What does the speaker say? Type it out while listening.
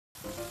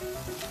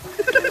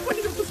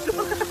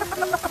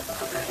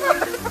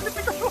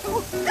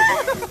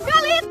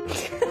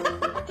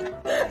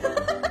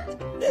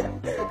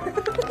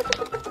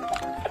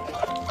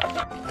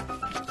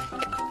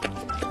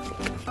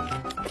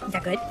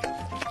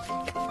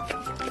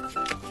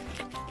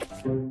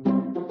Come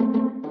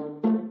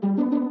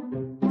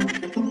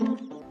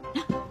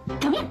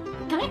here.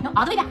 Come here. No,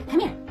 all the way back. Come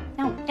here.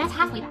 No, that's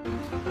halfway back.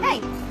 Hey,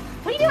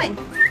 what are you doing?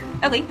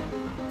 Ugly.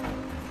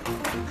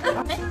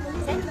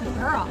 Sit. Good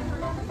girl.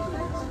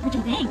 What do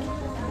you think?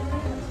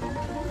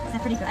 Is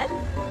that pretty good?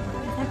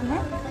 Is that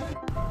good?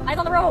 Eyes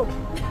on the road.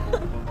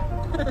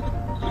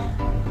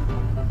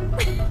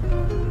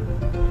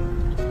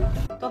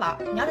 多宝，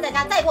你要是在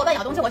家再给我乱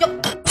咬东西，我就。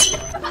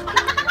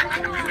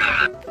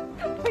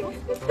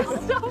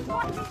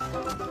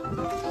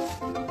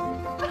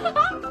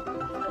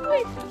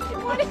Wait,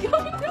 what are you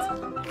going to do?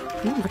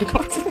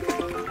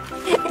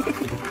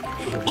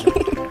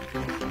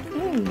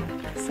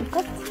 So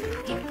good.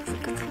 So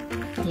good.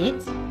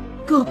 Yes.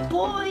 Good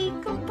boy.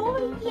 Good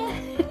boy. Yeah.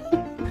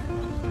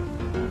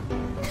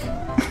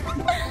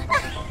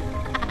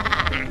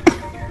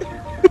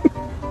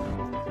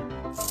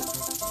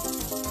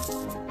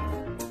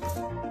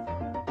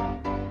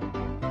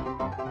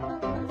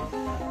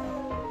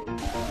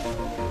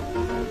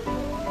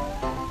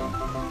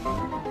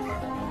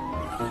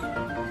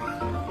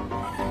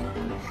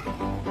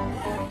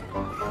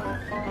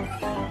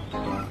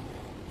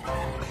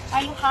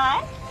 Are you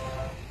hot?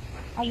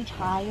 Are you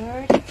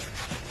tired?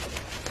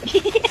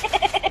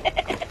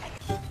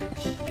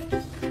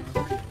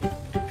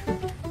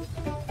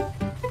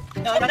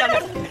 No, no, no, no.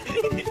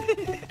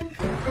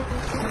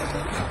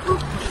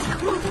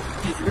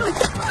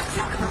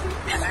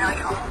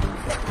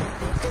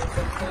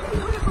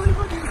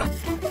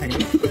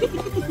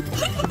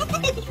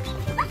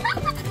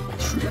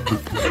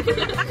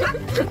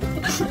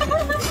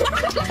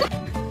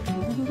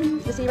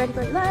 Is he ready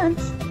for lunch?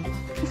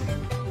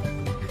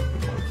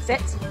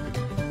 Sit.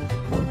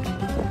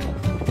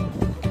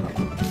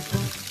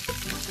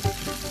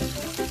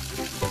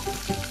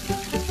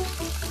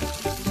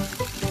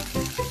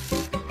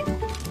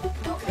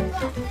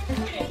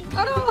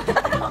 Oh no!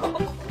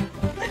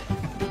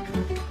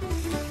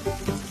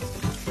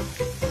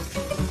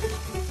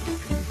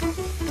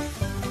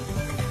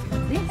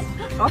 This?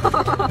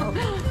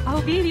 Oh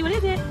baby, what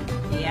is it?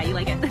 Yeah, you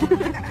like it.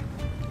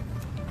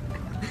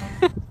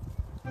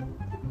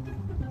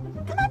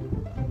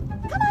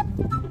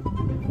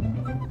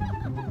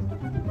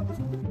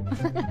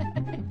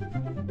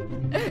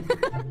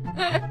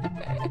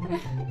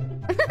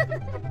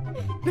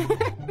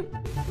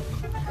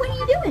 What are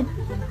you doing?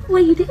 What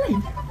are you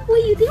doing? What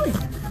are you doing?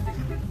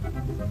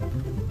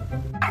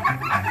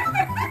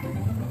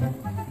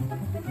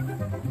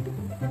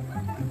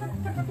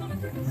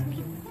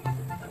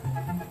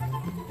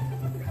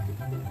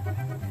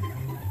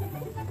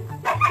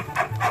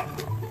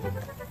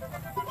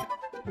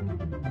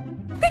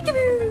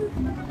 Peekaboo!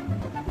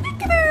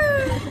 Peekaboo!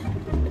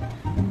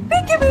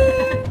 Peekaboo!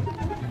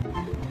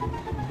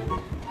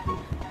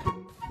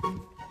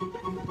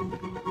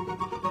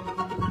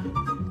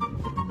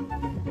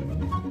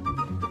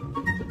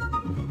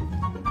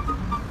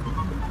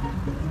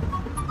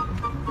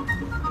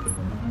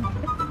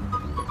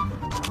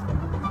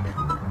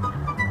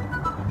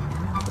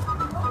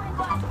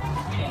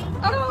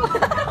 Oh no!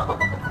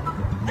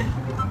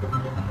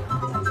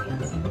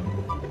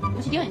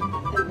 What's she doing?